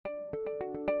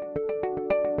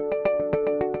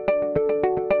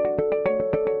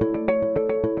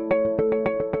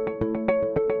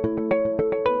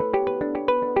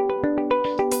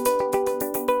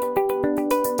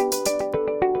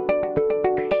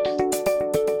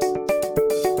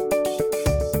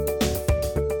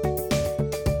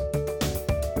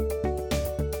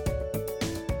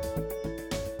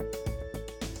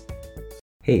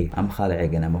Hey, I'm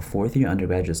Khaled and I'm a fourth year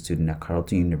undergraduate student at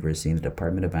Carleton University in the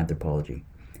Department of Anthropology.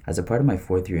 As a part of my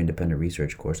fourth year independent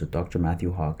research course with Dr.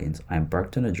 Matthew Hawkins, I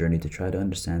embarked on a journey to try to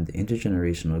understand the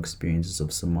intergenerational experiences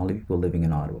of Somali people living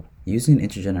in Ottawa. Using an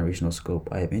intergenerational scope,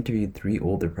 I have interviewed three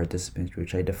older participants,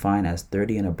 which I define as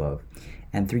 30 and above,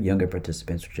 and three younger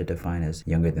participants, which I define as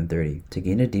younger than 30, to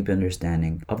gain a deep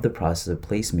understanding of the process of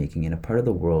placemaking in a part of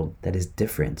the world that is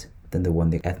different than the one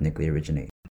they ethnically originate.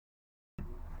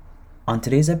 On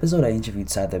today's episode, I interviewed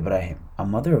Saada Ibrahim, a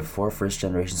mother of four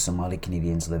first-generation Somali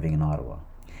Canadians living in Ottawa.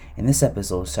 In this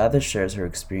episode, Saada shares her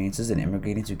experiences in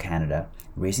immigrating to Canada,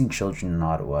 raising children in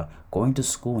Ottawa, going to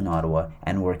school in Ottawa,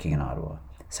 and working in Ottawa.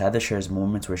 Saada shares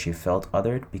moments where she felt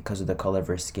othered because of the color of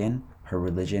her skin, her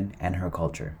religion, and her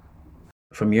culture.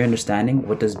 From your understanding,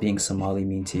 what does being Somali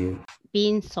mean to you?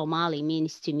 Being Somali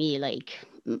means to me like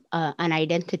an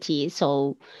identity.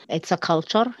 So it's a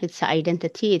culture, it's an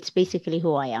identity, it's basically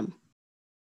who I am.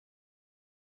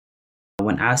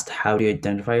 When asked how do you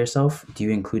identify yourself, do you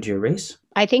include your race?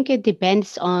 I think it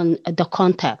depends on the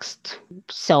context.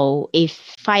 So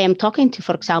if I am talking to,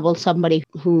 for example, somebody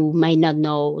who might not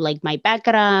know like my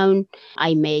background,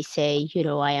 I may say,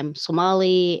 I am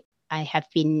Somali. I have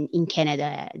been in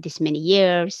Canada this many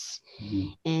years,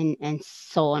 and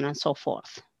so on and so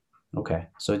forth. Okay,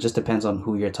 so it just depends on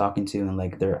who you're talking to and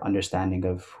like their understanding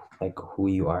of like who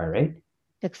you are, right?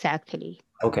 Exactly.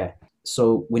 Okay.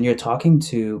 So when you're talking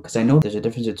to, because I know there's a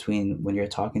difference between when you're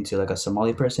talking to like a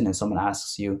Somali person and someone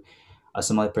asks you, a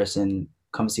Somali person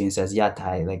comes to you and says, "Yeah,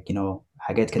 Thai," like,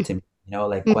 "Haget katim,"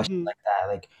 like questions Mhm. like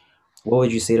that. Like, what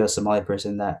would you say to a Somali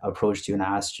person that approached you and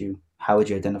asked you, how would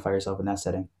you identify yourself in that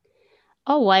setting?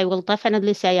 Oh, I will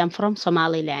definitely say I'm from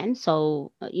Somaliland.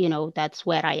 So, that's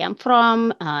where I am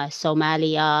from.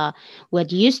 Somalia,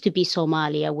 what used to be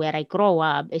Somalia, where I grow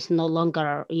up, is no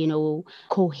longer,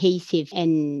 cohesive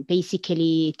and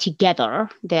basically together.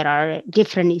 There are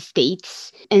different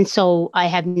states. And so I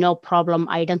have no problem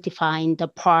identifying the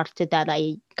part that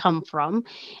I come from,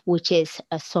 which is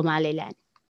Somaliland.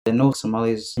 I know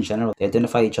Somalis in general, they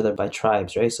identify each other by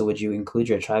tribes, right? So would you include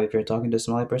your tribe if you're talking to a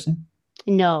Somali person?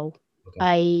 No, Okay.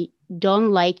 I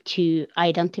don't like to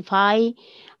identify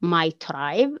my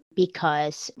tribe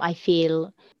because I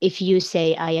feel if you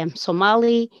say I am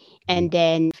Somali, Mhm. and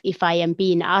then if I am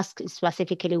being asked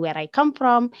specifically where I come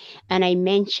from, and I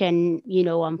mention,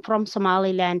 I'm from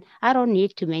Somaliland, I don't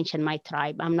need to mention my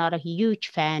tribe. I'm not a huge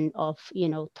fan of,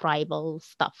 tribal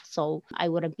stuff. So I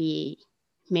wouldn't be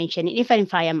mentioning. Even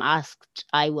if I am asked,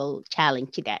 I will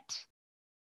challenge that.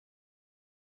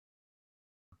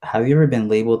 Have you ever been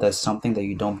labeled as something that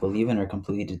you don't believe in or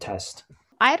completely detest?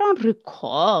 I don't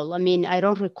recall. I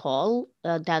don't recall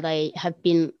that I have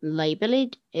been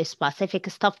labeled a specific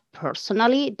stuff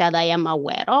personally that I am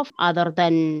aware of, other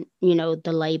than,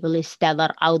 the labels that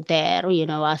are out there,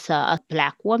 as a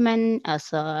Black woman,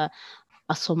 as a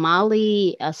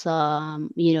Somali, as a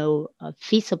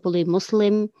feasibly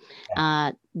Muslim.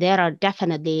 Yeah. There are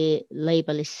definitely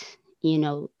labels,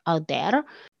 out there.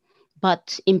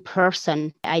 But in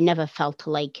person, I never felt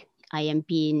like I am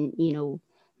being,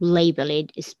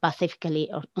 labeled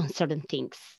specifically on certain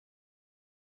things.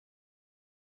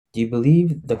 Do you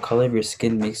believe the color of your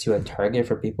skin makes you a target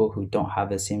for people who don't have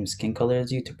the same skin color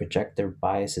as you to project their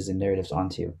biases and narratives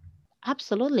onto you?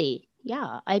 Absolutely.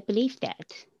 Yeah, I believe that.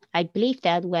 I believe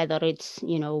that whether it's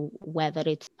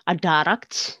a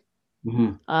direct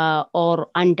Hmm. or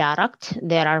indirect,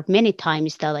 there are many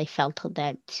times that I felt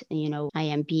that, I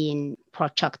am being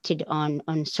projected on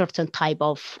certain type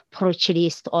of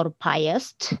prejudice or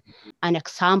biased. An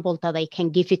example that I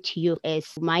can give it to you is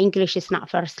my English is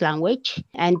not first language.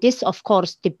 And this, of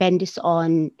course, depends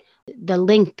on the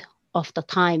length of the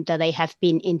time that I have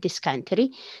been in this country.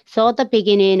 So at the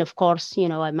beginning, of course,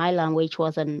 my language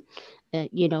wasn't,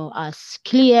 as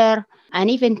clear. And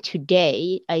even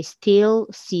today, I still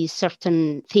see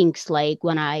certain things like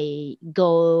when I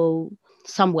go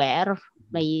somewhere,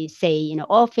 may say,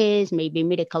 office, maybe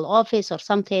medical office or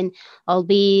something, I'll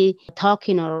be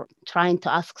talking or trying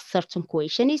to ask certain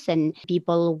questions, and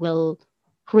people will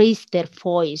raise their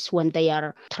voice when they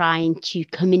are trying to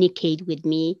communicate with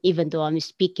me, even though I'm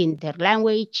speaking their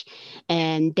language.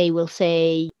 And they will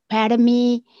say, pardon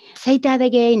me, say that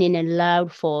again in a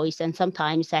loud voice. And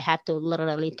sometimes I have to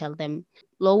literally tell them,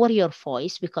 lower your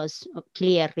voice because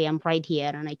clearly I'm right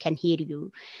here and I can hear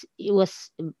you. It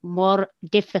was more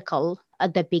difficult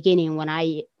at the beginning when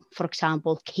I, for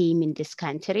example, came in this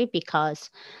country because,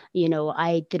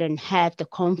 I didn't have the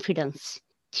confidence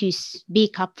to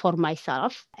speak up for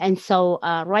myself. And so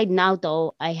right now,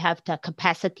 though, I have the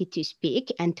capacity to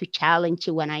speak and to challenge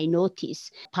when I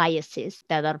notice biases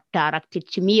that are directed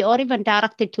to me or even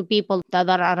directed to people that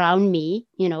are around me.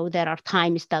 There are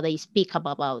times that I speak up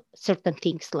about certain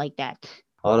things like that.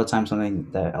 A lot of times, something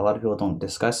that a lot of people don't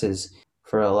discuss is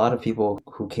for a lot of people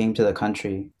who came to the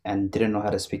country and didn't know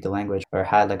how to speak the language or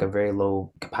had like a very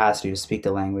low capacity to speak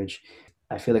the language.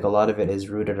 I feel like a lot of it is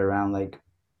rooted around like,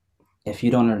 if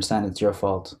you don't understand, it's your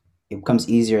fault. It becomes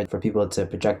easier for people to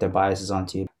project their biases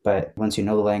onto you. But once you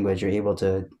know the language, you're able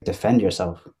to defend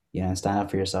yourself, and stand up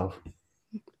for yourself.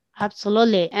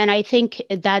 Absolutely. And I think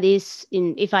that is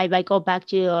if I go back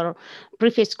to your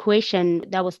previous question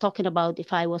that was talking about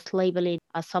if I was labeled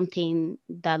as something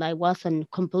that I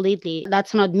wasn't completely,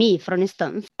 that's not me, for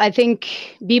instance. I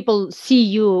think people see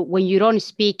you when you don't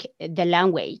speak the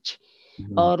language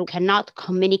or cannot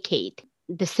communicate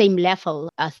the same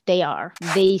level as they are.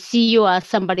 They see you as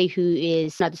somebody who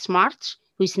is not smart,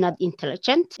 who is not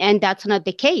intelligent. And that's not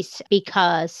the case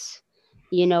because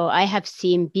I have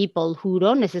seen people who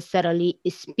don't necessarily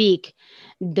speak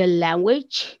the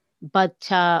language, but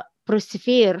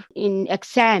persevere in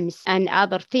exams and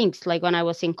other things. Like when I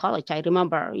was in college, I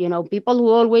remember, people who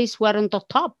always were on the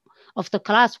top of the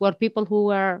class were people who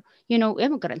were,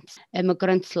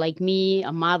 immigrants like me,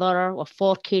 a mother of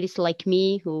 4 kids like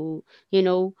me who,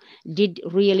 did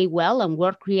really well and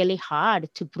worked really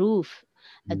hard to prove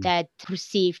that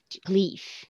perceived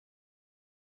belief.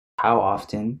 How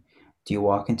often do you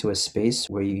walk into a space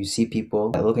where you see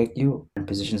people that look like you in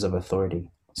positions of authority?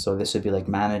 So this would be like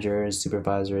managers,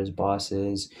 supervisors,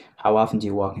 bosses. How often do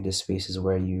you walk into spaces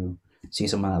where you see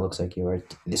someone that looks like you? Or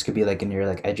this could be like in your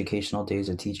like educational days,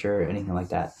 a teacher, or anything like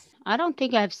that. I don't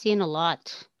think I've seen a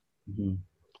lot. Mm-hmm.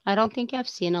 I don't think I've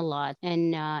seen a lot.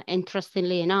 And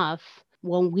interestingly enough,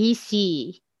 when we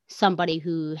see somebody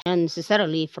who not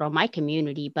necessarily from my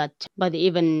community, but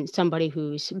even somebody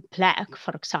who's Black,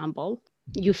 for example,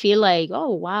 you feel like,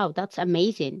 oh wow, that's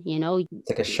amazing. It's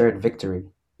like a shared victory.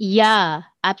 Yeah,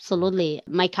 absolutely.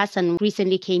 My cousin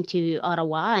recently came to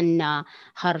Ottawa and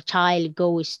her child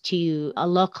goes to a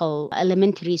local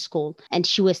elementary school. And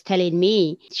she was telling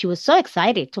me she was so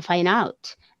excited to find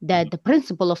out that the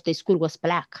principal of the school was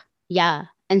Black. Yeah.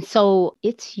 And so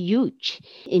it's huge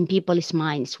in people's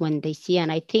minds when they see.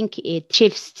 And I think it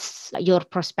shifts your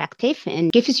perspective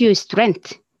and gives you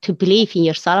strength to believe in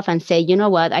yourself and say, you know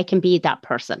what, I can be that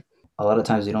person. A lot of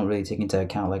times we don't really take into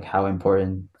account like how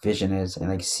important vision is and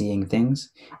like seeing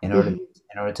things in order Mhm.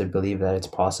 in order to believe that it's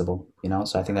possible,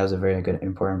 So I think that was a very good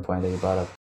important point that you brought up.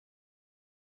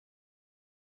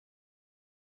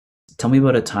 Tell me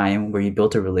about a time where you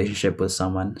built a relationship with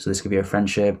someone. So this could be a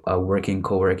friendship, a working,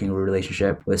 co-working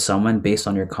relationship with someone based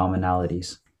on your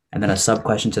commonalities. And then a sub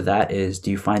question to that is, do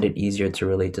you find it easier to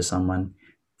relate to someone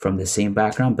from the same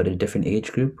background but a different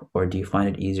age group? Or do you find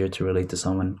it easier to relate to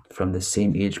someone from the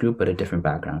same age group but a different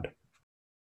background?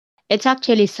 It's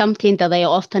actually something that I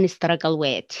often struggle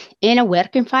with. In a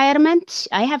work environment,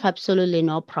 I have absolutely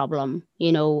no problem,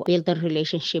 building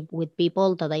relationship with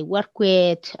people that I work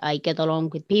with. I get along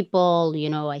with people,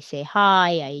 I say hi,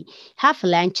 I have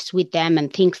lunches with them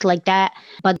and things like that.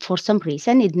 But for some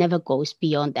reason, it never goes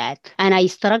beyond that. And I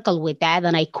struggle with that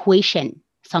and I question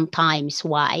sometimes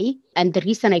why. And the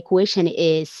reason I question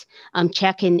is I'm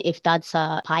checking if that's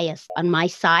a bias on my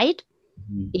side,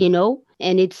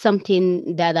 and it's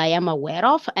something that I am aware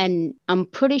of. And I'm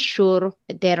pretty sure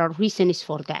there are reasons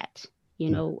for that,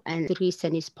 and the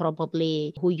reason is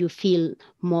probably who you feel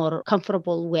more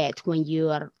comfortable with when you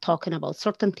are talking about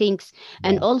certain things.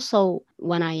 And Yeah. also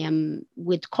when I am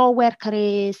with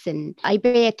coworkers and I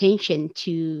pay attention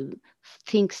to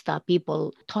things that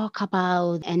people talk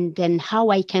about and then how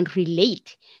I can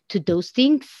relate to those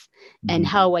things and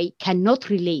how I cannot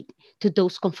relate to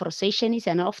those conversations.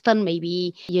 And often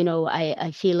maybe,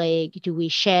 I feel like, do we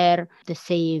share the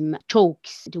same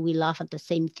jokes? Do we laugh at the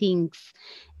same things?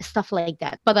 Stuff like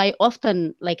that. But I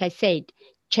often, like I said,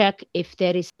 check if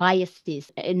there is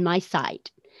biases in my side.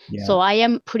 Yeah. So I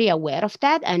am pretty aware of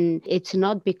that. And it's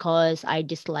not because I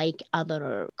dislike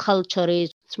other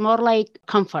cultures. It's more like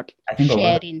comfort, I think a lot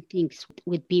of sharing things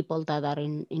with people that are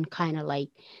in kind of like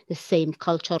the same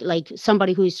culture, like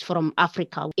somebody who is from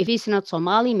Africa. If it's not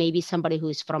Somali, maybe somebody who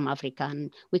is from Africa.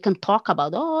 And we can talk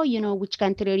about, oh, which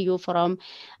country are you from?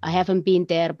 I haven't been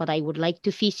there, but I would like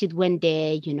to visit one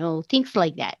day, things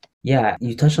like that. Yeah,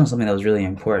 you touched on something that was really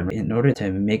important. In order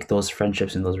to make those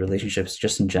friendships and those relationships,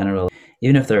 just in general,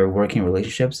 even if they're working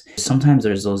relationships, sometimes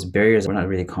there's those barriers we're not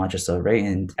really conscious of, right?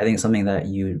 And I think something that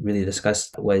you really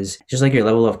discussed was just like your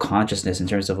level of consciousness in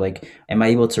terms of like, am I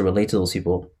able to relate to those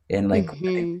people? And like, I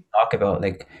think Hmm. talk about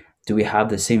like, do we have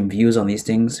the same views on these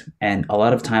things? And a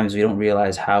lot of times we don't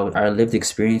realize how our lived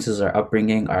experiences, our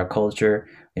upbringing, our culture,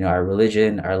 our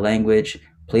religion, our language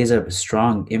plays a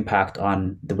strong impact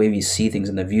on the way we see things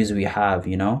and the views we have.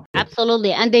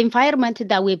 Absolutely. And the environment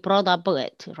that we brought up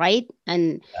with, right?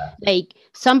 And Yeah, like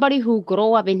somebody who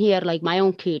grow up in here, like my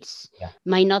own kids, yeah.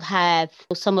 might not have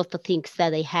some of the things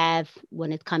that they have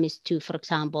when it comes to, for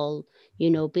example,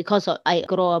 because I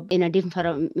grow up in a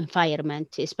different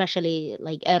environment, especially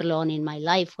like early on in my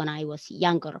life when I was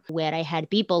younger, where I had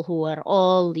people who were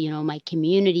all, my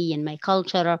community and my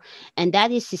culture. And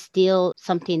that is still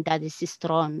something that is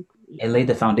strong. It laid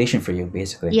the foundation for you,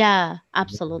 basically. Yeah,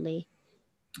 absolutely.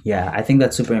 Yeah, I think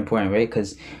that's super important, right?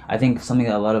 Because I think something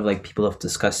that a lot of like people have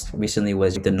discussed recently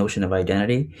was the notion of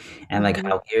identity, and like Mhm.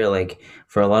 how here, like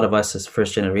for a lot of us as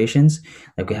first generations,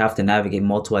 like we have to navigate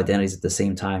multiple identities at the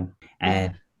same time, Yeah.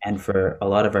 and for a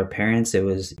lot of our parents, it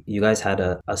was you guys had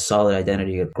a solid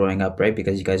identity growing up, right?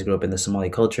 Because you guys grew up in the Somali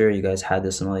culture, you guys had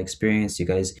the Somali experience, you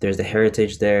guys there's the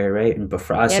heritage there, right? And but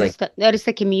for us, like There is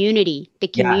the community. The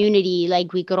yeah, community,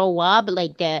 like we grow up,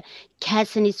 like the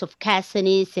Cassinis of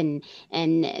Cassinis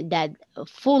and that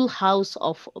full house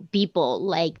of people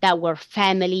like that were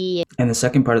family. and the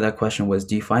second part of that question was,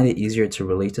 do you find it easier to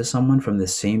relate to someone from the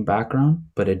same background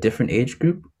but a different age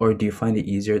group, or do you find it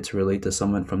easier to relate to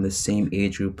someone from the same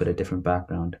age group but a different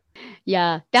background?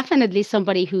 Yeah, definitely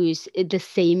somebody who's the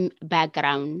same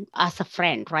background as a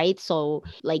friend, right? So,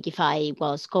 like if I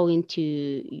was going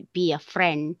to be a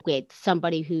friend with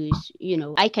somebody who's,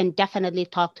 I can definitely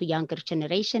talk to younger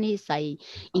generations. I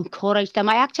encourage them.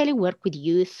 I actually work with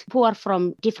youth who are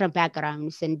from different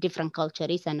backgrounds and different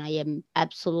cultures, and I am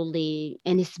absolutely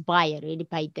inspired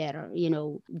by their,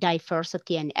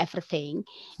 diversity and everything.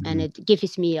 And Mhm. it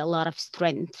gives me a lot of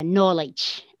strength and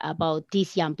knowledge about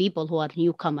these young people who are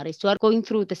newcomers who are going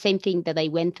through the same thing that I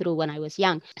went through when I was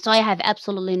young. So I have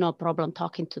absolutely no problem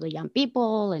talking to the young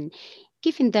people and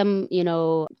giving them,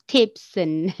 tips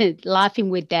and laughing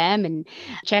with them and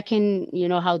checking,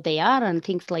 how they are and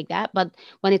things like that. But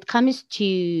when it comes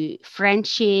to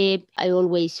friendship, I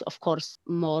always, of course,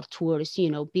 more towards,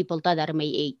 people that are my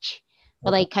age.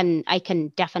 But Okay. I can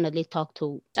definitely talk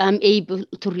to. I'm able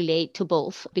to relate to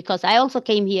both because I also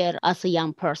came here as a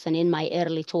young person in my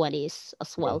early 20s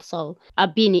as Yeah. well. So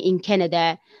I've been in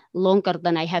Canada longer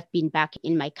than I have been back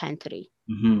in my country.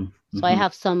 Mm-hmm. So I Mm-hmm.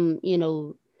 have some,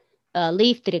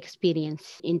 lived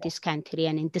experience in this country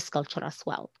and in this culture as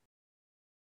well.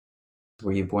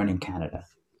 Were you born in Canada?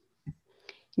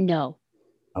 No,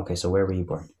 Okay, so where were you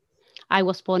born? I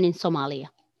was born in Somalia.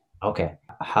 Okay.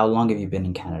 How long have you been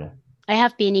in Canada? I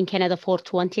have been in Canada for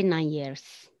 29 years.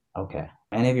 Okay.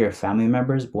 Any of your family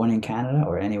members born in Canada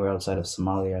or anywhere outside of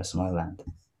Somalia or Somaliland?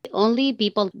 Only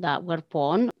people that were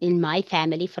born in my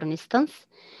family, for instance,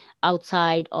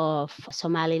 outside of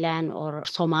Somaliland or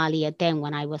Somalia then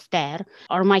when I was there,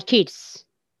 are my kids,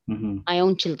 Mm-hmm. my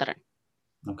own children.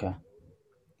 Okay.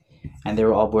 And they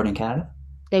were all born in Canada?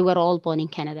 They were all born in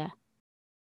Canada.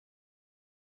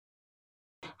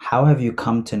 How have you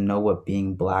come to know what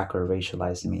being black or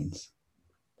racialized means?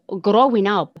 Growing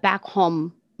up back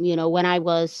home, when I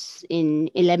was in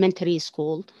elementary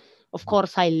school, of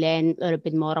course, I learned a little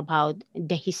bit more about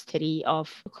the history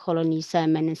of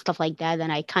colonialism and stuff like that.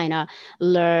 And I kind of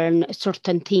learned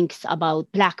certain things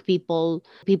about Black people,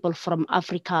 people from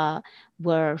Africa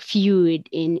were viewed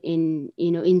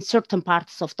in certain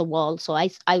parts of the world. So I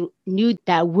knew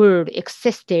that word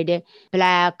existed,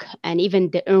 Black, and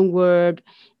even the N word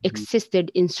Mhm.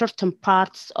 existed in certain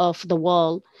parts of the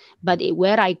world. But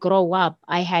where I grow up,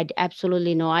 I had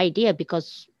absolutely no idea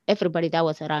because everybody that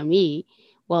was around me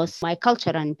was my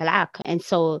culture and Black. And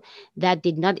so that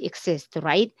did not exist,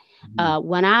 right? Mhm.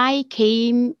 When I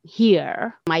came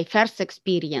here, my first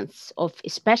experience of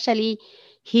especially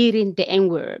hearing the N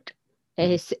word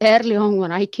Mhm. is early on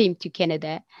when I came to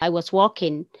Canada. I was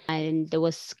walking and there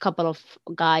was a couple of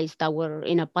guys that were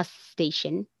in a bus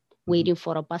station Mhm. waiting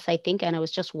for a bus, I think, and I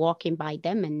was just walking by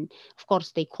them, and of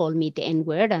course they called me the N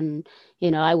word, and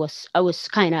I was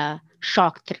kind of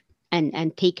shocked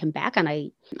and taken back, and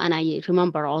I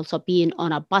remember also being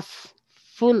on a bus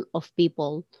full of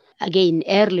people. Again,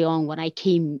 early on when I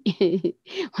came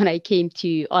when I came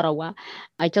to Ottawa,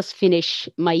 I just finished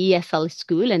my ESL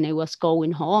school and I was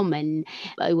going home, and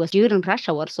it was during rush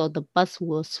hour, so the bus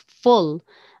was full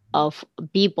of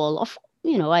people.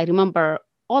 I remember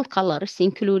all colors,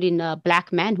 including a black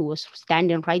man who was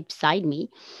standing right beside me.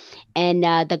 And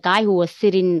the guy who was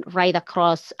sitting right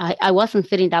across, I wasn't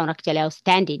sitting down actually, I was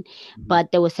standing, Mhm. but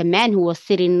there was a man who was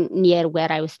sitting near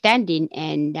where I was standing.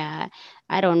 And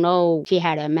I don't know if he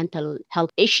had a mental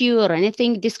health issue or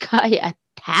anything. This guy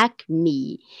attacked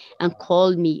me and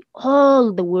called me all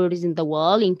the words in the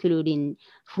world, including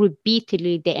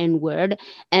repeatedly the N word.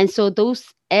 And so those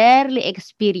early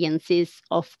experiences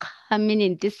of coming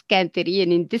in this country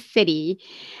and in this city,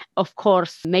 of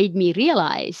course, made me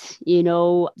realize,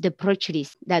 the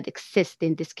prejudice that exists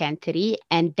in this country,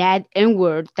 and that N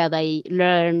word that I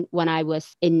learned when I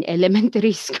was in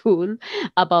elementary school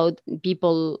about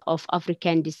people of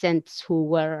African descent who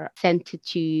were sent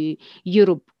to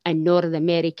Europe and North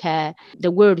America.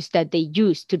 The words that they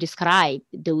use to describe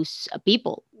those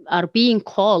people are being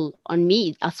called on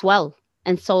me as well.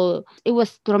 And so it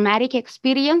was traumatic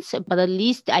experience, but at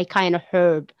least I kind of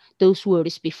heard those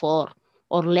words before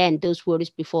or learned those words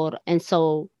before. And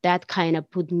so that kind of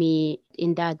put me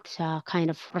in that kind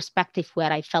of perspective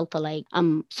where I felt like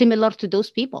I'm similar to those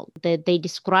people that they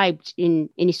described in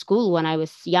school when I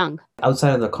was young.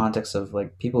 Outside of the context of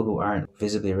like people who aren't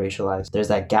visibly racialized, there's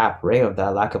that gap, right, of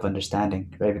that lack of understanding,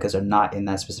 right? Because they're not in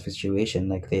that specific situation.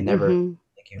 Like they never, Hmm.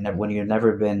 like you've never, when you've never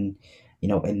been,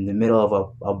 in the middle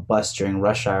of a bus during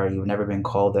rush hour, you've never been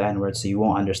called the N-word, so you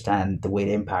won't understand the way it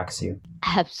impacts you.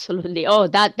 Absolutely. Oh,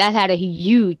 that had a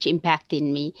huge impact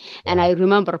in me. And Yeah. I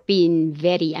remember being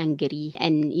very angry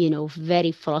and,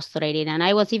 very frustrated. And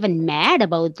I was even mad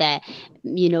about that,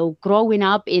 growing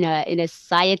up in a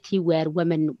society where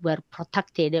women were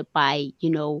protected by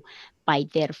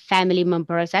their family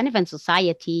members and even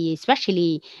society,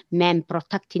 especially men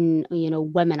protecting,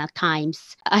 women at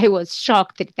times. I was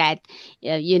shocked that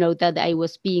I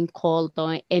was being called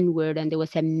the N-word, and there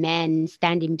was a man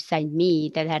standing beside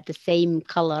me that had the same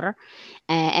color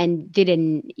and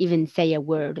didn't even say a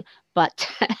word. But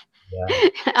Yeah.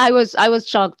 I was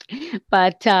shocked.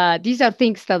 But these are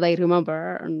things that I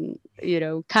remember, and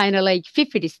kind of like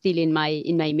vivid still in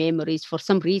my memories for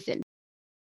some reason.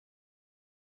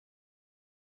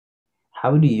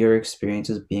 How do your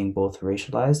experiences being both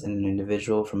racialized and an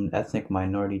individual from an ethnic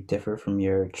minority differ from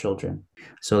your children?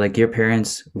 So, like your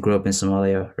parents grew up in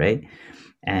Somalia, right?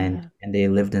 And Yeah. and they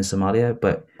lived in Somalia,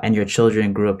 but and your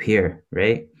children grew up here,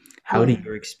 right? How do Yeah.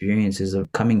 your experiences of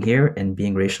coming here and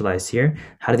being racialized here,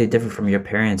 how do they differ from your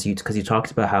parents? You because you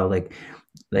talked about how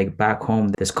like back home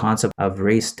this concept of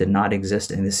race did not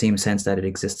exist in the same sense that it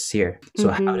exists here. So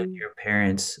how did Hmm. your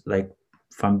parents like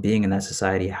from being in that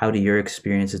society, how do your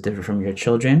experiences differ from your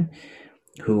children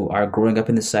who are growing up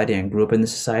in the society and grew up in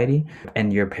the society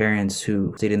and your parents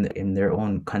who stayed in their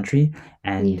own country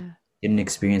and Yeah. didn't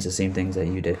experience the same things that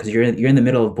you did because you're in the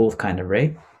middle of both kind of,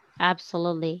 right?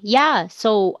 Absolutely. Yeah.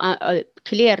 So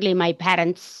clearly, my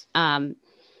parents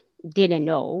didn't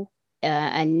know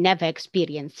and never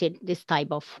experienced this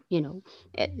type of,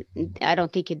 uh, I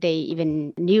don't think they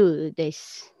even knew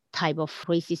this type of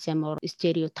racism or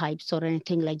stereotypes or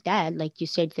anything like that. Like you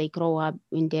said, they grow up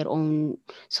in their own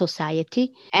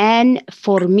society. And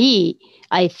for me,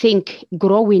 I think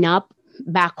growing up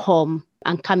back home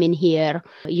and coming here,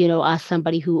 as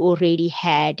somebody who already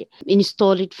had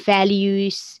installed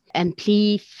values and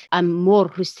belief, I'm more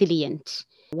resilient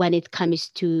when it comes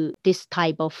to this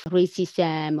type of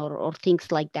racism or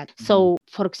things like that. Mhm. So,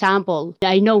 for example,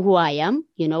 I know who I am.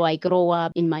 I grow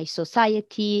up in my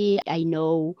society. I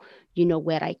know,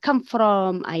 where I come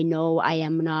from. I know I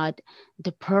am not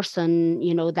the person,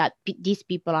 that these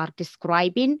people are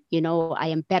describing. I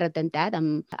am better than that.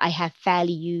 I have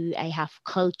value. I have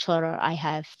culture. I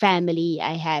have family.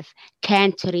 I have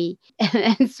country.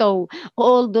 And so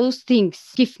all those things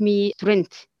give me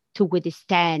strength to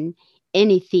withstand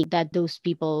anything that those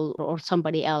people or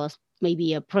somebody else,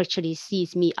 maybe a prejudice,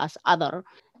 sees me as other,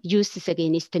 uses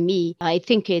against me. I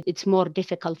think it's more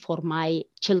difficult for my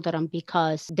children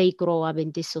because they grow up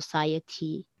in this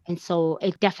society. And so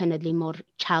it's definitely more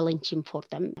challenging for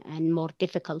them and more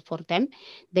difficult for them.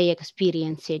 They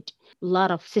experience it a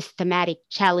lot of systematic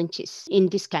challenges in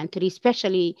this country,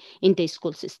 especially in the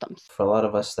school systems. For a lot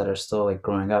of us that are still like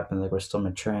growing up and like we're still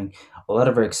maturing, a lot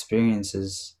of our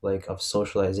experiences like of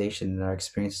socialization and our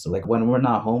experiences like when we're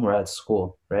not home, we're at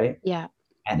school, right? Yeah.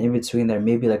 And in between there,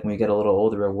 maybe like when we get a little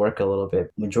older or work a little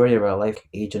bit, majority of our life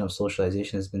agent of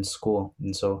socialization has been school.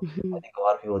 And so I Mhm. think a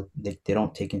lot of people they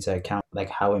don't take into account like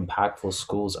how impactful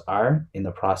schools are in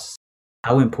the process.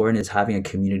 How important is having a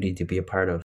community to be a part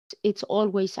of? It's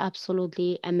always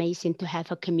absolutely amazing to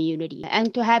have a community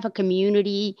and to have a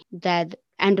community that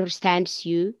understands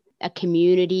you, a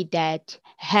community that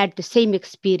had the same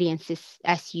experiences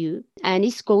as you and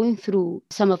is going through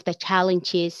some of the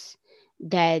challenges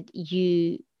that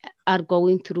you are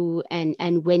going through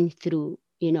and went through,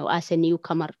 as a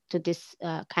newcomer to this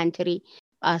country,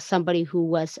 as somebody who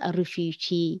was a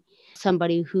refugee,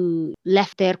 somebody who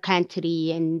left their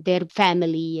country and their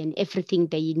family and everything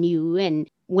they knew and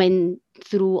went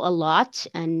through a lot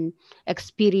and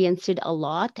experienced it a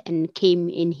lot and came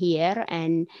in here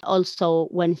and also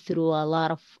went through a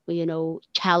lot of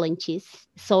challenges.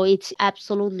 So it's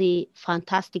absolutely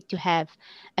fantastic to have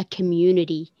a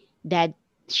community that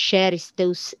shares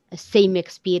those same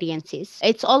experiences.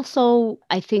 It's also,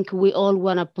 I think, we all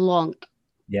want to belong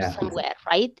Yeah. somewhere,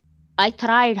 right? I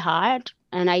tried hard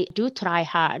and I do try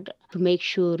hard to make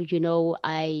sure,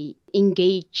 I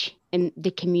engage in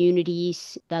the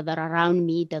communities that are around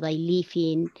me, that I live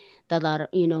in, that are,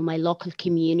 my local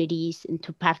communities, and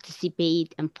to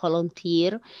participate and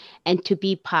volunteer and to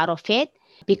be part of it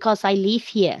because I live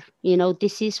here.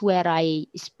 This is where I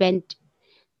spent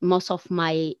most of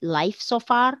my life so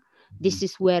far. This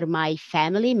is where my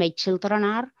family, my children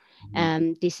are.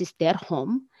 This is their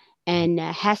home and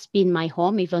has been my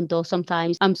home, even though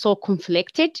sometimes I'm so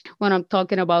conflicted when I'm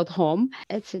talking about home.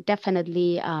 It's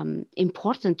definitely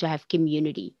important to have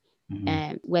community.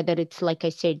 Mm-hmm. Whether it's, like I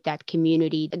said, that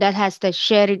community that has the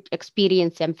shared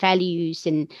experience and values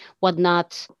and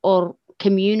whatnot, or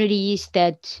communities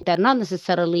that not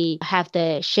necessarily have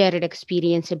the shared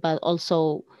experience, but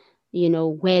also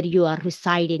where you are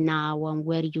residing now and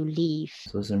where you live.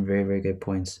 So those are some very, very good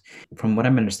points. From what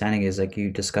I'm understanding is like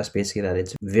you discussed basically that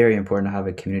it's very important to have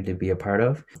a community to be a part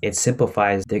of. It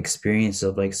simplifies the experience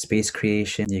of like space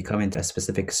creation. You come into a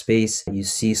specific space, you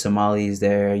see Somalis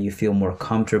there, you feel more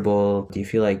comfortable. Do you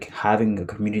feel like having a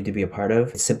community to be a part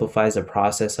of, it simplifies the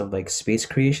process of like space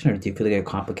creation, or do you feel like it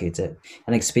complicates it?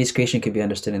 And like space creation could be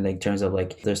understood in like terms of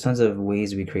like there's tons of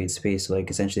ways we create space. So, like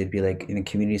essentially it'd be like in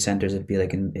community centers, it'd be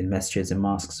like in masjids and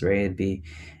mosques, right? It'd be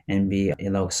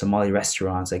Somali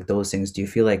restaurants, like those things. Do you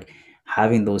feel like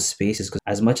having those spaces, because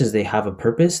as much as they have a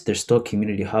purpose, they're still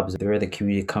community hubs, they're where the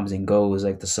community comes and goes,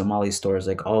 like the Somali stores,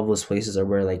 like all of those places are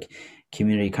where like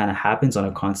community kind of happens on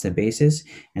a constant basis.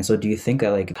 And so do you think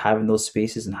that like having those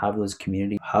spaces and have those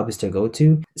community hubs to go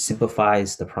to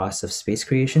simplifies the process of space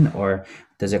creation, or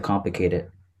does it complicate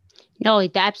it? No,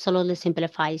 it absolutely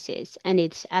simplifies it. And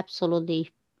it's absolutely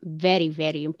very,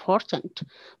 very important Mhm.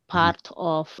 part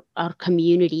of our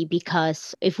community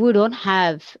because if we don't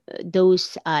have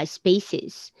those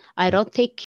spaces, I don't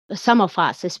think some of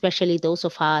us, especially those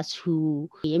of us who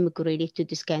immigrated to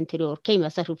this country or came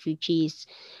as refugees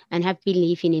and have been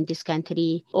living in this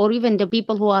country, or even the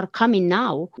people who are coming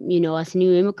now, as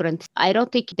new immigrants, I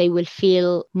don't think they will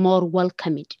feel more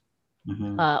welcomed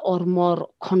Mhm. or more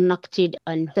connected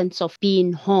and sense of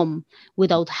being home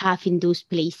without having those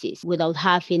places, without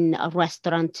having a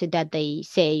restaurant that they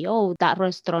say, oh, that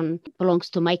restaurant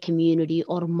belongs to my community,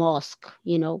 or mosque.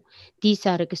 These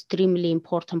are extremely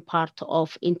important part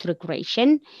of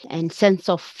integration and sense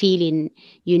of feeling,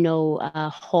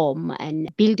 home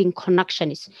and building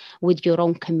connections with your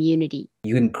own community.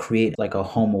 You can create like a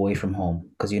home away from home,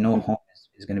 because home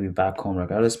is going to be back home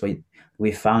regardless, but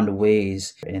we found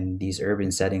ways in these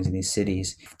urban settings in these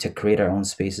cities to create our own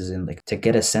spaces and like to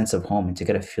get a sense of home and to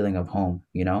get a feeling of home.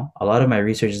 A lot of my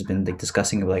research has been like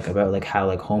discussing like about like how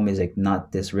like home is like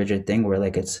not this rigid thing where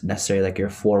like it's necessarily like your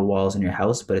four walls in your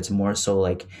house, but it's more so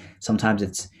like sometimes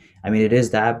it's, I mean, it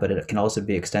is that, but it can also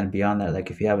be extended beyond that.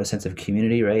 Like if you have a sense of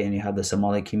community, right, and you have the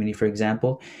Somali community, for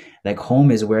example, like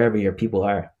home is wherever your people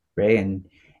are, right? And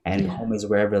Yeah. home is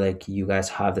wherever like you guys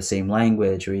have the same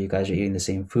language, or you guys are eating the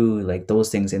same food, like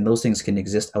those things, and those things can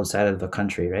exist outside of the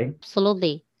country, right?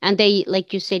 Absolutely. And they,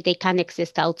 like you said, they can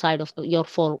exist outside of your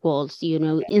four walls,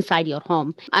 inside your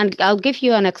home. And I'll give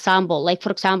you an example. Like,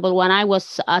 for example, when I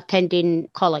was attending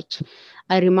college,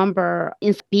 I remember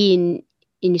being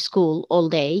in school all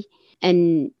day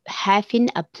and having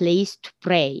a place to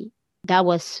pray. That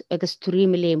was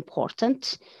extremely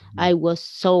important. I was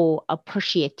so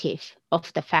appreciative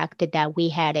of the fact that we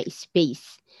had a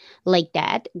space like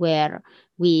that where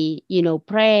we,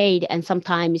 prayed. And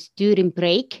sometimes during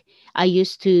break, I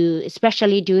used to,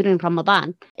 especially during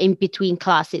Ramadan, in between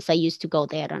classes, I used to go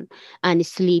there and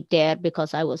sleep there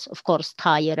because I was, of course,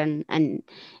 tired and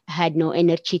had no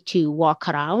energy to walk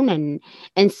around.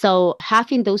 And so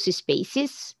having those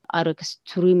spaces are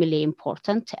extremely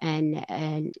important, and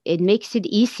it makes it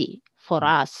easy for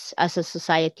us as a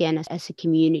society and as a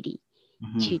community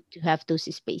Mhm. to have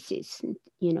those spaces,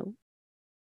 you know.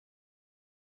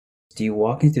 Do you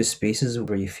walk into spaces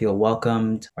where you feel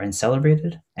welcomed or and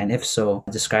celebrated? And if so,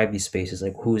 describe these spaces.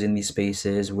 Like who's in these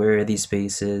spaces? Where are these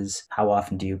spaces? How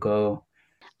often do you go?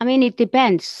 I mean, it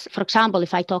depends. For example,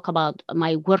 if I talk about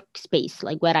my workspace,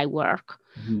 like where I work,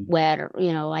 Mhm. where,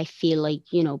 I feel like,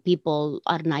 people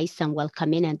are nice and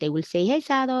welcoming and they will say, hey,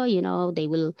 Sado, they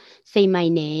will say my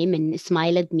name and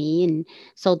smile at me. And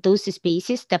so those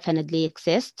spaces definitely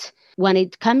exist. When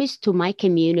it comes to my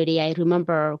community, I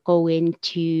remember going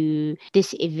to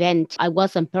this event. I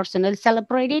wasn't personally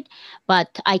celebrated,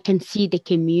 but I can see the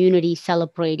community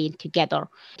celebrating together.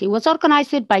 It was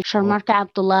organized by Oh, Sharmarka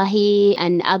Abdullahi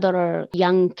and other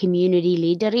young community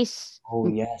leaders. oh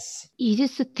yes. It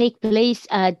used to take place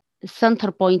at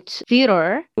Center Point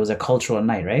Theater. It was a cultural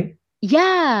night, right?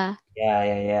 Yeah. Yeah,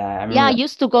 yeah, yeah. I Yeah, remember I that.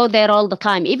 used to go there all the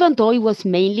time, even though it was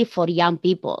mainly for young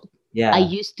people. I Yeah,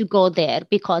 used to go there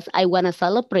because I want to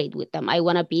celebrate with them. I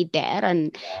want to be there,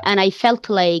 and yeah, I felt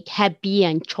like happy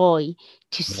and joy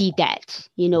to see that.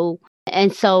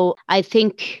 And so I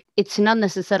think it's not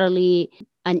necessarily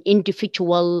an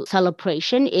individual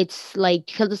celebration. It's like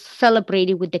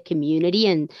celebrating with the community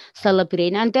and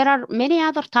celebrating. And there are many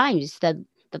other times that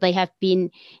I have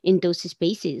been in those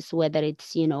spaces, whether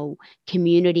it's,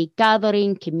 community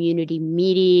gathering, community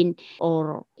meeting,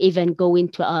 or even going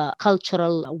to a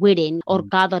cultural wedding or yeah.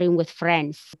 gathering with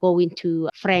friends, going to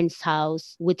a friend's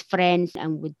house with friends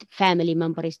and with family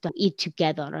members to eat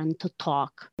together and to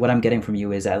talk. What I'm getting from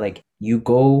you is that like you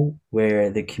go where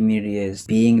the community is,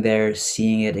 being there,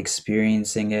 seeing it,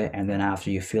 experiencing it, and then after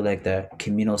you feel like the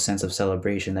communal sense of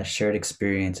celebration, that shared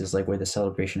experience is like where the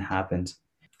celebration happens.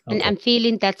 And Okay. I'm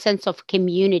feeling that sense of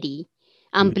community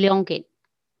and Mhm. belonging.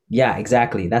 Yeah,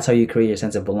 exactly. That's how you create your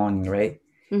sense of belonging, right?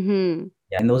 Mm-hmm.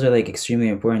 Yeah. And those are like extremely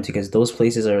important because those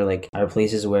places are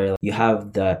places where you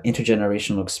have the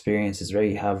intergenerational experiences, right?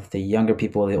 You have the younger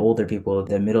people, the older people,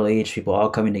 the middle-aged people all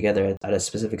coming together at a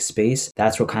specific space.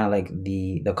 That's where kind of like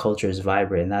the culture is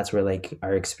vibrant, and that's where like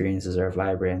our experiences are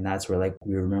vibrant, and that's where like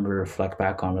we remember reflect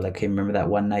back on. We're like, hey, remember that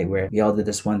one night where we all did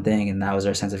this one thing, and that was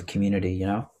our sense of community, you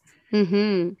know?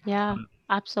 Mm-hmm. Yeah,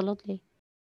 absolutely.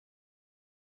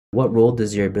 What role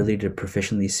does your ability to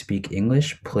proficiently speak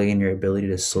English play in your ability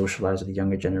to socialize with the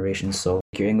younger generation? So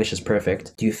your English is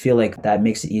perfect. Do you feel like that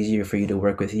makes it easier for you to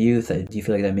work with youth? Do you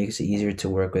feel like that makes it easier to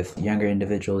work with younger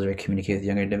individuals or communicate with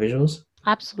younger individuals?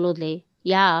 Absolutely.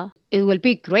 Yeah. It will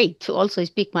be great to also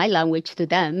speak my language to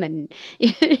them. And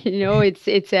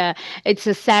it's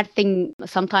a sad thing.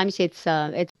 Sometimes it's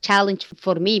a challenge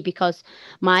for me because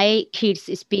my kids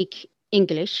speak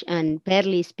English and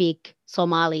barely speak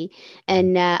Somali.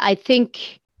 And I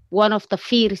think one of the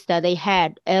fears that I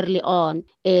had early on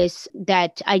is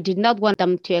that I did not want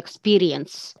them to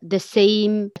experience the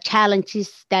same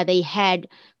challenges that they had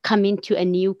coming to a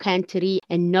new country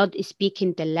and not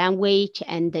speaking the language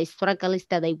and the struggles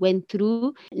that I went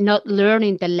through, not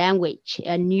learning the language,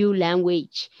 a new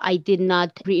language. I did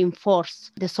not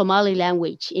reinforce the Somali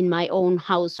language in my own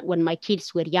house when my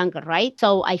kids were younger, right?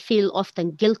 So I feel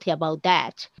often guilty about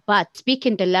that. But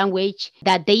speaking the language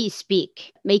that they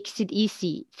speak makes it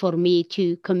easy for me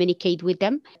to communicate with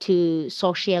them, to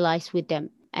socialize with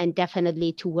them, and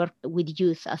definitely to work with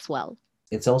youth as well.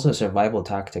 It's also a survival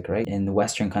tactic, right? In the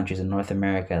Western countries in North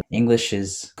America, English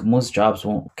is most jobs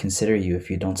won't consider you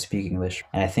if you don't speak English.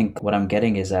 And I think what I'm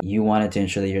getting is that you wanted to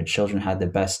ensure that your children had the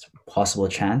best possible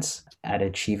chance at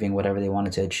achieving whatever they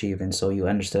wanted to achieve. And so you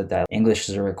understood that English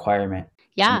is a requirement.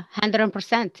 So, Yeah,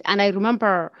 100%. And I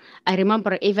remember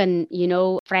even,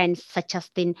 friends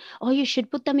suggesting, oh, you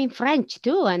should put them in French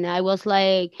too. And I was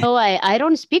like, oh, I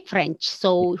don't speak French.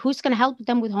 So who's going to help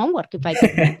them with homework if I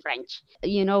put them in French?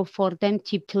 For them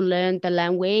to learn the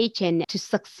language and to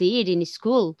succeed in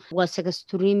school was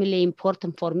extremely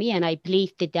important for me. And I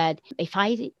believed that if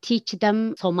I teach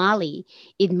them Somali,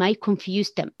 it might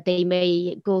confuse them. They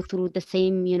may go through the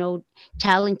same,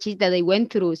 challenges that they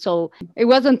went through. So it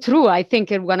wasn't true. I think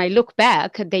when I look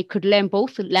back, they could learn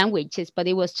both languages, but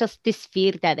it was just this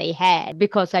fear that they had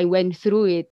because I went through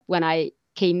it when I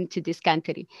came to this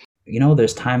country.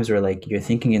 there's times where like you're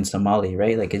thinking in Somali,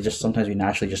 right? Like it's just sometimes we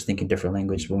naturally just think in different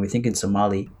language. When we think in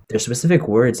Somali, there's specific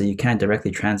words that you can't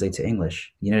directly translate to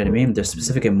English. You know what I mean? There's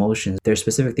specific emotions. There's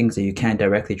specific things that you can't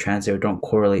directly translate or don't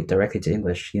correlate directly to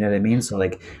English. You know what I mean? So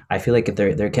like I feel like if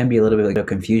there can be a little bit like of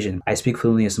confusion. I speak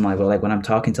fluently in Somali, but like when I'm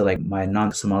talking to like my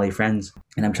non-Somali friends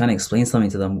and I'm trying to explain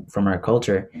something to them from our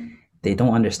culture, they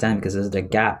don't understand because there's a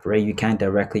gap, right? You can't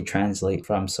directly translate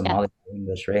from Yeah, Somali to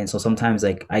English, right? And so sometimes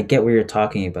like I get what you're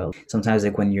talking about. Sometimes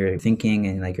like when you're thinking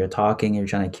and like you're talking, you're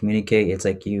trying to communicate, it's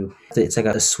like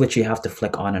a switch you have to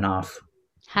flick on and off.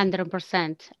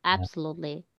 100%.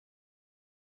 Absolutely.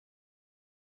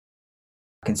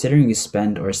 Considering you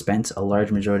spent a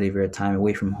large majority of your time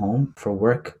away from home for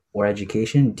work or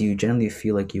education, do you generally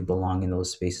feel like you belong in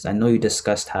those spaces? I know you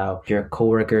discussed how your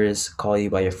coworkers call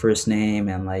you by your first name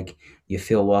and like you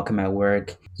feel welcome at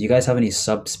work. Do you guys have any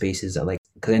subspaces that like,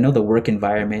 because I know the work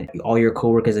environment, all your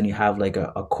coworkers, and you have like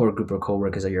a core group of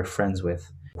coworkers that you're friends with.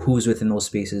 Who's within those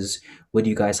spaces? What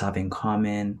do you guys have in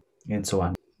common? And so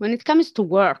on. When it comes to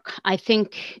work, I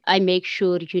think I make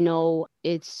sure,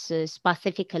 it's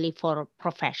specifically for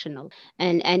professional,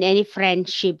 and any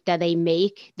friendship that I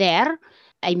make there,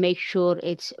 I make sure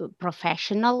it's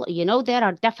professional. There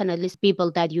are definitely people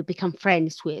that you become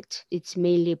friends with. It's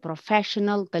mainly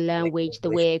professional. The Like, language, the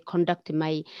way I conduct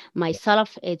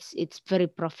myself, it's very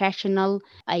professional.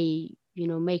 I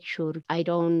make sure I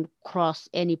don't cross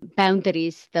any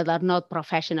boundaries that are not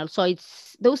professional. So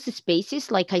it's those spaces,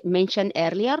 like I mentioned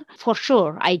earlier, for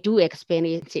sure, I do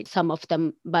experience it, some of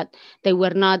them, but they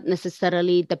were not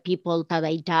necessarily the people that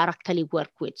I directly work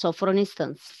with. So for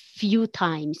instance, few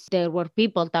times there were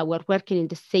people that were working in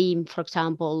the same, for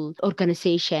example,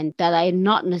 organization that I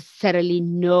not necessarily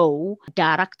know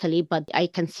directly, but I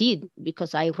can see it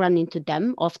because I run into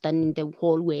them often in the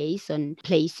hallways and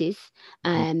places.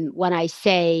 And when I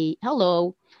say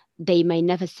hello, they may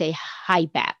never say hi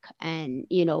back. And,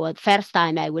 at first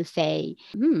time I will say,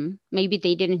 maybe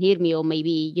they didn't hear me, or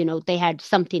maybe, they had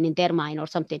something in their mind or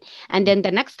something. And then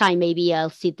the next time, maybe I'll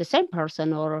see the same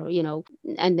person, or,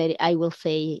 and then I will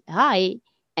say hi.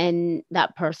 And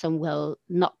that person will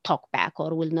not talk back,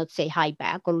 or will not say hi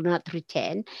back, or will not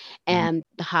return the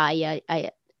hi,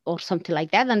 or something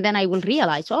like that. And then I will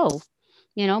realize, oh,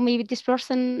 maybe this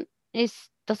person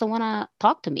doesn't want to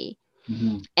talk to me.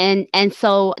 Mm-hmm. And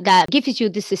so that gives you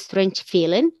this strange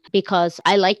feeling, because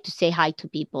I like to say hi to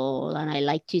people, and I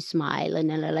like to smile,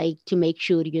 and I like to make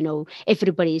sure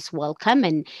everybody is welcome.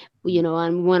 And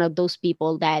I'm one of those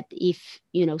people that if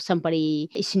somebody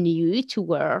is new to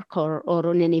work,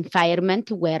 or in an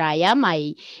environment where I am,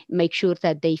 I make sure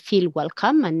that they feel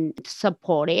welcome and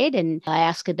supported, and I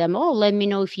ask them, oh, let me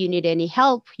know if you need any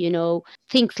help,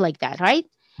 things like that, right?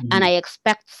 And Mm-hmm. I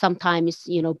expect sometimes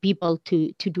people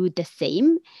to do the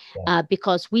same, Yeah.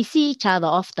 because we see each other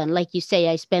often. Like you say,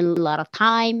 I spend a lot of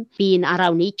time being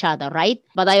around each other, right?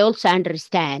 But I also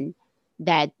understand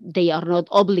that they are not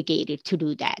obligated to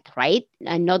do that, right?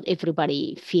 And not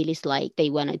everybody feels like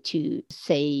they wanted to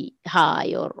say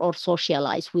hi, or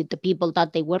socialize with the people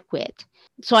that they work with.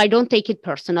 So I don't take it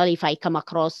personal if I come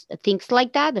across things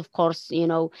like that. Of course,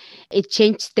 it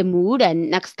changed the mood. And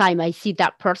next time I see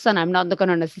that person, I'm not going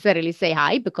to necessarily say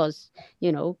hi, because,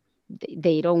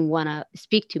 they don't want to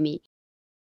speak to me.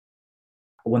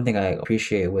 One thing I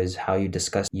appreciate was how you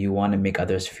discussed you want to make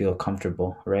others feel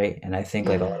comfortable, right? And I think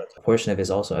like a Yeah. lot of the portion of it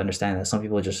is also understanding that some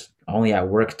people just only at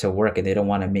work to work and they don't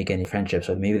want to make any friendships,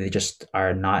 or maybe they just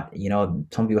are not,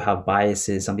 some people have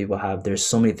biases, some people have, there's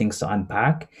so many things to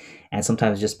unpack. And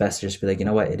sometimes it's just best to just be like, you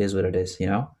know what, it is what it is, you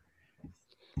know?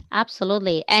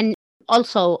 Absolutely. And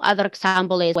also, other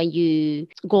example is when you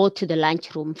go to the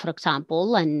lunchroom, for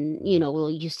example, and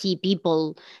you see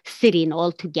people sitting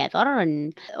all together.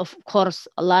 And of course,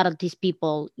 a lot of these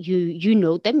people, you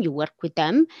know them, you work with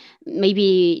them,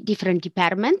 maybe different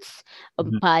departments,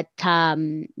 Mhm. but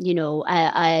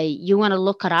you want to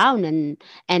look around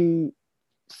and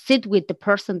sit with the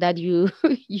person that you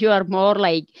you are more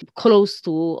like close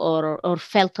to, or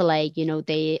felt like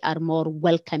they are more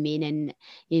welcoming, and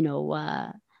you know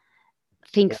uh, Yeah.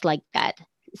 things like that.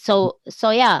 So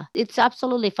yeah, it's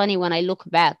absolutely funny when I look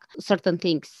back certain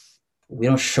things. We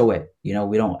don't show it,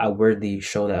 we don't outwardly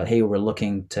show that, hey, we're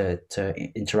looking to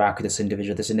interact with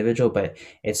this individual, but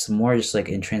it's more just like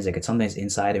intrinsic. It's something that's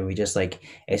inside, and we just like,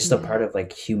 it's just a Yeah. part of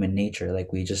like human nature.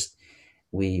 Like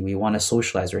we want to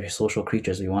socialize. We're social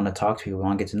creatures. We want to talk to people. We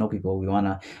want to get to know people. We want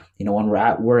to, when we're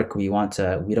at work, we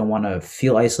don't want to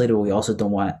feel isolated, but we also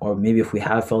don't want, or maybe if we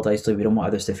have felt isolated, we don't want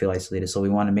others to feel isolated. So we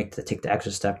want to take the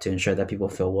extra step to ensure that people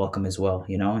feel welcome as well,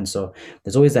 and so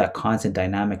there's always that constant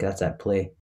dynamic that's at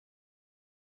play.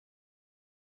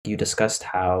 You discussed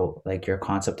how like your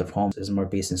concept of home is more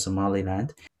based in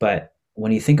Somaliland, but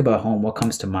when you think about home, what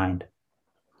comes to mind?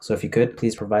 So if you could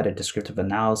please provide a descriptive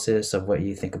analysis of what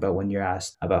you think about when you're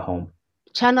asked about home.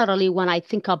 Generally, when I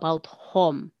think about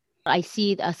home, I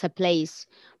see it as a place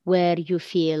where you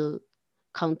feel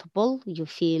comfortable, you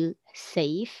feel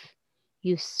safe,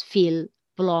 feel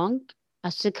belong,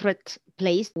 a secret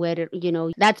place where,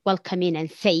 that's welcoming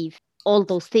and safe, all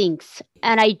those things.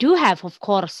 And I do have, of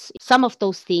course, some of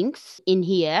those things in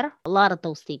here, a lot of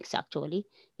those things actually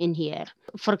in here.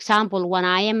 For example, when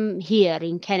I am here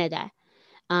in Canada,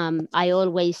 I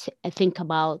always think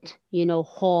about,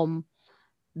 home,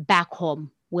 back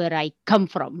home. where I come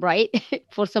from, right?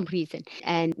 For some reason.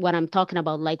 And when I'm talking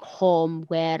about like home,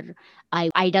 where I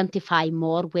identify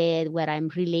more with, where I'm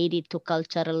related to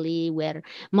culturally, where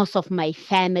most of my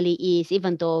family is,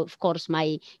 even though, of course,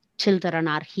 my children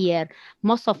are here,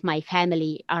 most of my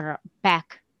family are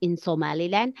back in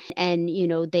Somaliland. And,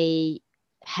 they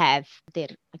have their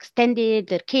extended,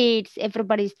 their kids,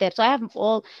 everybody's there. So I have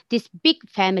all this big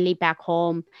family back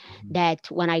home that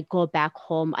when I go back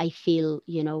home, I feel,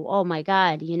 oh my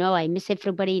God, I miss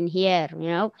everybody in here,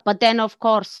 But then, of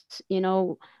course,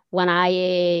 when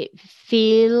I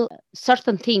feel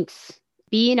certain things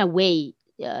being away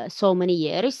so many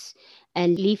years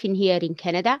and living here in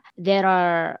Canada, there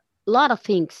are a lot of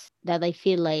things that I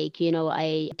feel like,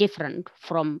 I different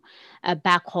from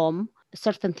back home,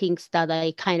 certain things that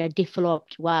I kind of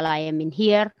developed while I am in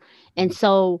here. And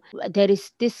so there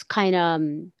is this kind of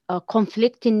a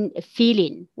conflicting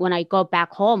feeling when I go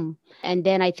back home. And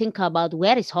then I think about,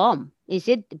 where is home? Is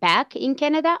it back in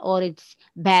Canada or it's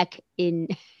back in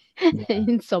Yeah.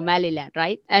 in Somaliland,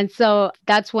 right? And so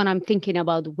that's when I'm thinking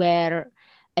about where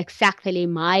exactly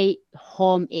my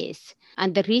home is.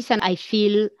 And the reason I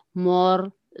feel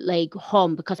more like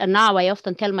home, because now I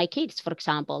often tell my kids, for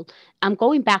example, I'm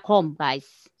going back home, guys.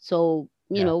 So,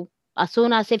 Yeah. as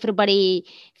soon as everybody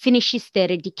finishes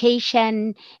their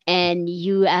education and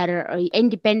you are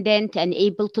independent and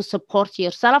able to support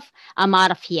yourself, I'm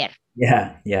out of here.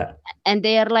 Yeah. Yeah. And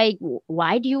they're like,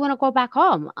 why do you want to go back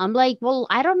home? I'm like, well,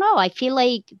 I don't know, I feel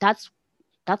like that's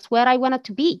where I wanted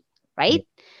to be, Yeah. right?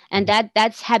 And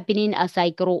that's happening as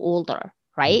I grow older,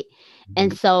 right?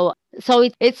 And Mhm. so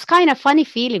it's kind of funny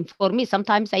feeling for me.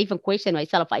 Sometimes I even question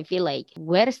myself. I feel like,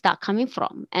 where is that coming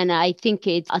from? And I think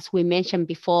it's, as we mentioned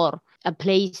before, a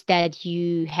place that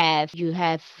you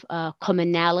have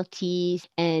commonalities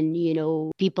and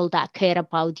people that care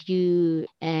about you.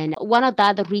 And one of the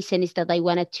other reasons that I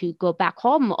wanted to go back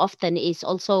home often is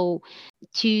also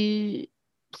to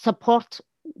support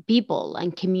people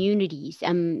and communities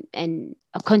and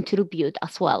contribute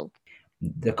as well.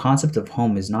 The concept of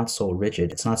home is not so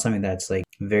rigid. It's not something that's like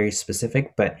very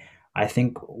specific, but I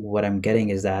think what I'm getting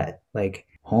is that like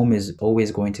home is always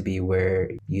going to be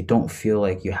where you don't feel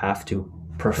like you have to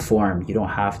perform. You don't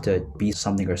have to be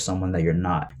something or someone that you're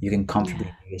not. You can Yeah.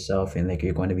 comfortably be yourself and like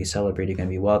you're going to be celebrated, you're going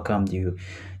to be welcomed. You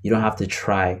don't have to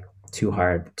try too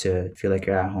hard to feel like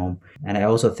you're at home. And I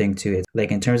also think too, it's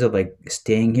like in terms of like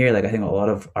staying here, like I think a lot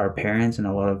of our parents and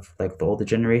a lot of like the older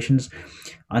generations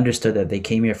understood that they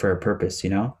came here for a purpose,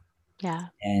 Yeah.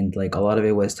 and like a lot of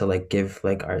it was to like give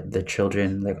like the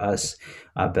children like us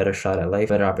a better shot at life,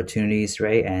 better opportunities,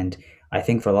 right? And I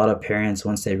think for a lot of parents,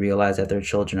 once they realize that their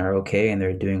children are okay and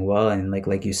they're doing well, and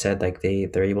like you said, like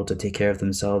they're able to take care of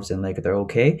themselves and like they're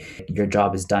okay, your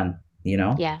job is done,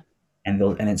 Yeah. and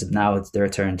it's their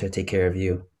turn to take care of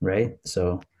you, right?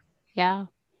 So Yeah.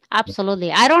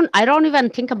 Absolutely. I don't even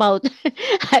think about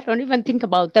I don't even think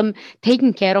about them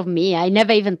taking care of me. I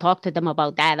never even talked to them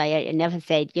about that. I never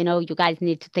said, you guys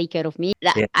need to take care of me.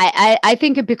 yeah, I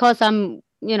think because I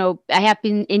have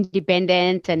been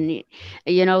independent, and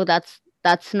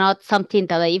that's not something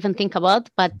that I even think about.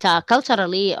 But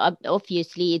culturally,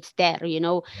 obviously, it's there.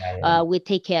 yeah, yeah, We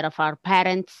take care of our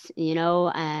parents,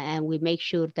 and we make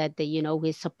sure that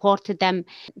we support them.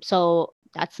 So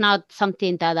that's not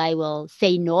something that I will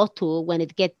say no to when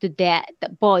it gets to that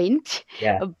point.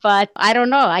 yeah. But I don't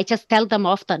know. I just tell them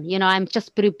often, I'm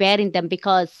just preparing them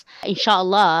because,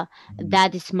 inshallah, Mhm.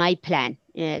 that is my plan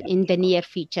in the near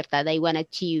future, that I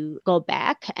wanted to go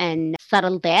back and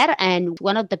settle there. And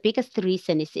one of the biggest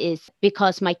reasons is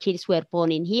because my kids were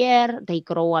born in here, they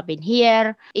grow up in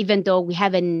here, even though we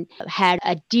haven't had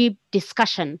a deep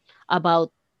discussion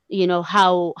about,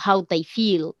 how they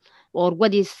feel or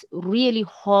what is really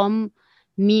home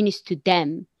means to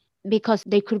them, because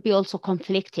they could be also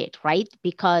conflicted, right?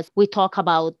 Because we talk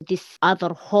about this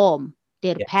other home,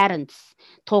 their Yeah. parents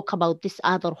talk about this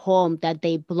other home that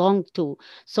they belong to.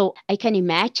 So I can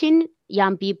imagine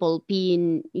young people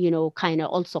being, kind of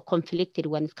also conflicted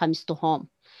when it comes to home.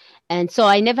 And so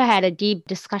I never had a deep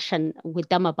discussion with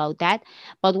them about that.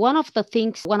 But one of the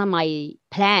things, one of my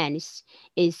plans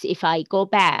is, if I go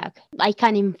back, I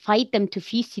can invite them to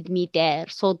visit me there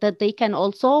so that they can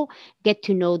also get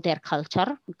to know their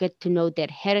culture, get to know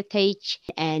their heritage,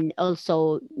 and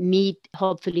also meet,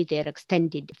 hopefully, their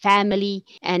extended family.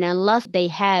 And unless they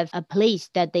have a place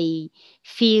that they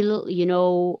feel,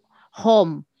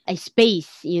 home, a space,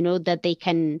 that they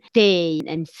can stay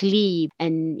and sleep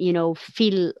and,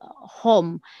 feel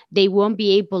home. They won't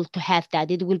be able to have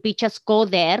that. It will be just go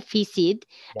there, visit,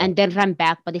 and then run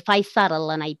back. But if I settle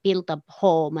and I build a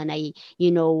home and I,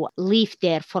 live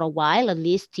there for a while, at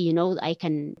least, I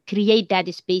can create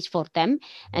that space for them.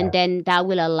 And then that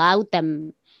will allow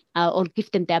them or give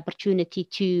them the opportunity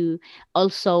to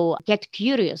also get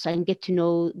curious and get to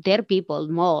know their people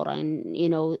more. And,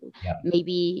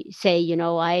 maybe say,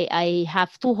 I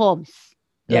have two homes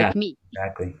like me.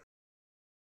 Exactly.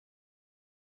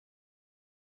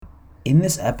 In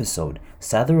this episode,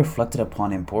 Sadler reflected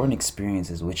upon important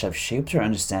experiences which have shaped her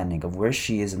understanding of where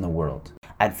she is in the world.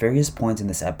 At various points in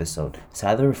this episode,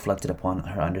 Sadler reflected upon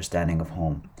her understanding of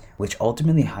home, which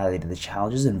ultimately highlighted the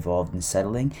challenges involved in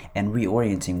settling and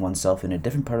reorienting oneself in a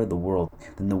different part of the world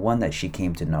than the one that she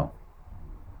came to know.